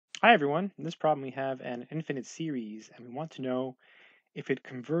Hi everyone, in this problem we have an infinite series and we want to know if it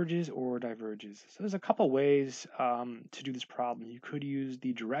converges or diverges. So there's a couple ways to do this problem. You could use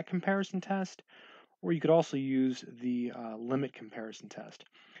the direct comparison test or you could also use the limit comparison test.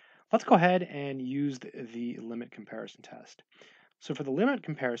 Let's go ahead and use the limit comparison test. So for the limit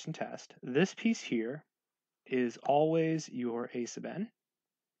comparison test, this piece here is always your a sub n,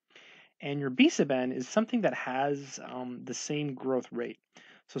 and your b sub n is something that has the same growth rate.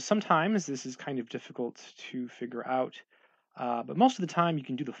 So sometimes this is kind of difficult to figure out, but most of the time you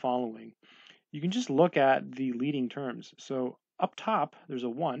can do the following. You can just look at the leading terms. So up top, there's a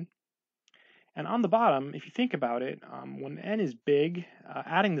 1, and on the bottom, if you think about it, when n is big,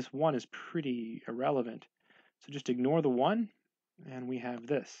 adding this 1 is pretty irrelevant. So just ignore the 1, and we have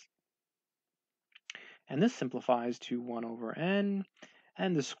this. And this simplifies to 1 over n,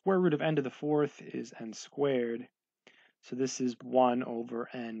 and the square root of n to the fourth is n squared. So this is 1 over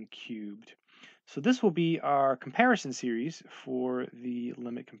n cubed. So this will be our comparison series for the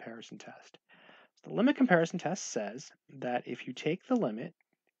limit comparison test. So the limit comparison test says that if you take the limit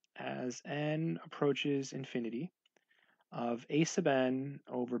as n approaches infinity of a sub n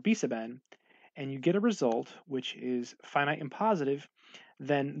over b sub n, and you get a result which is finite and positive,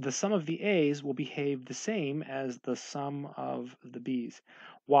 then the sum of the a's will behave the same as the sum of the b's.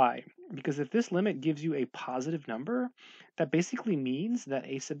 Why? Because if this limit gives you a positive number, that basically means that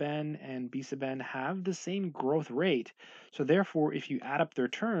a sub n and b sub n have the same growth rate. So therefore, if you add up their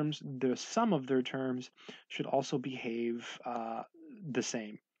terms, the sum of their terms should also behave the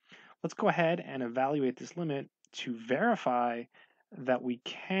same. Let's go ahead and evaluate this limit to verify that we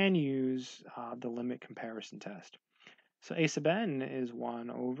can use the limit comparison test. So a sub n is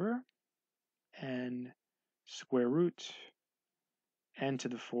 1 over n square root n to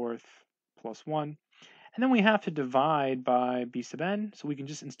the fourth plus 1. And then we have to divide by b sub n, so we can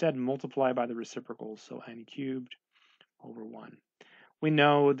just instead multiply by the reciprocals, so n cubed over 1. We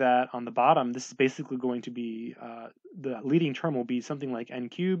know that on the bottom, this is basically going to be, the leading term will be something like n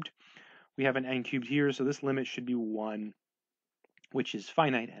cubed. We have an n cubed here, so this limit should be 1, which is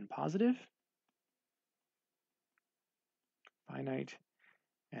finite and positive. Finite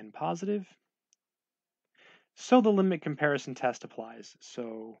and positive. So the limit comparison test applies.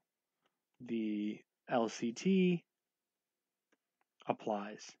 So the LCT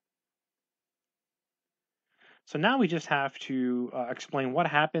applies. So now we just have to explain what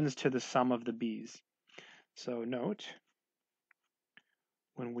happens to the sum of the b's. So note,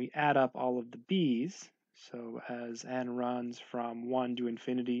 when we add up all of the b's, so as n runs from 1 to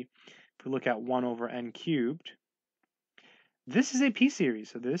infinity, if we look at 1 over n cubed, this is a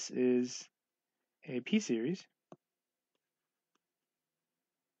p-series. So this is a p-series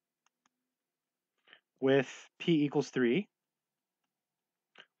with p equals 3,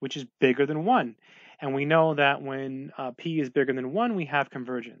 which is bigger than 1. And we know that when p is bigger than 1, we have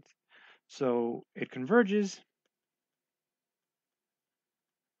convergence. So it converges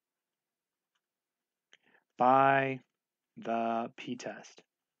by the p-test.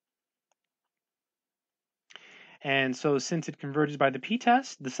 And so since it converges by the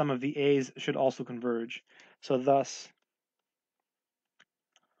p-test, the sum of the a's should also converge. So thus,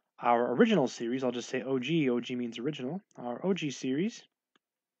 our original series, I'll just say OG, OG means original, our OG series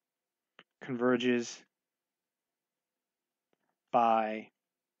converges by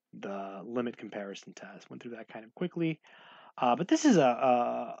the limit comparison test. Went through that kind of quickly. But this is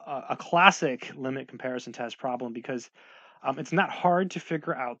a classic limit comparison test problem because it's not hard to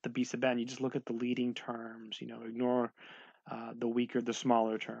figure out the b sub n. You just look at the leading terms, ignore the weaker, the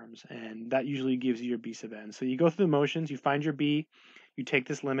smaller terms, and that usually gives you your b sub n. So you go through the motions, you find your b, you take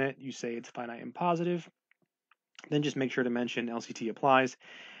this limit, you say it's finite and positive, then just make sure to mention LCT applies,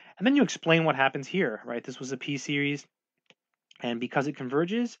 and then you explain what happens here, right? This was a p-series, and because it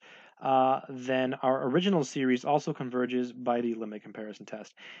converges, then our original series also converges by the limit comparison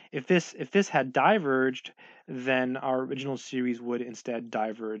test. If this had diverged, then our original series would instead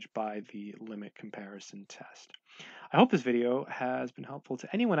diverge by the limit comparison test. I hope this video has been helpful to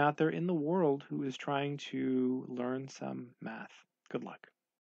anyone out there in the world who is trying to learn some math. Good luck.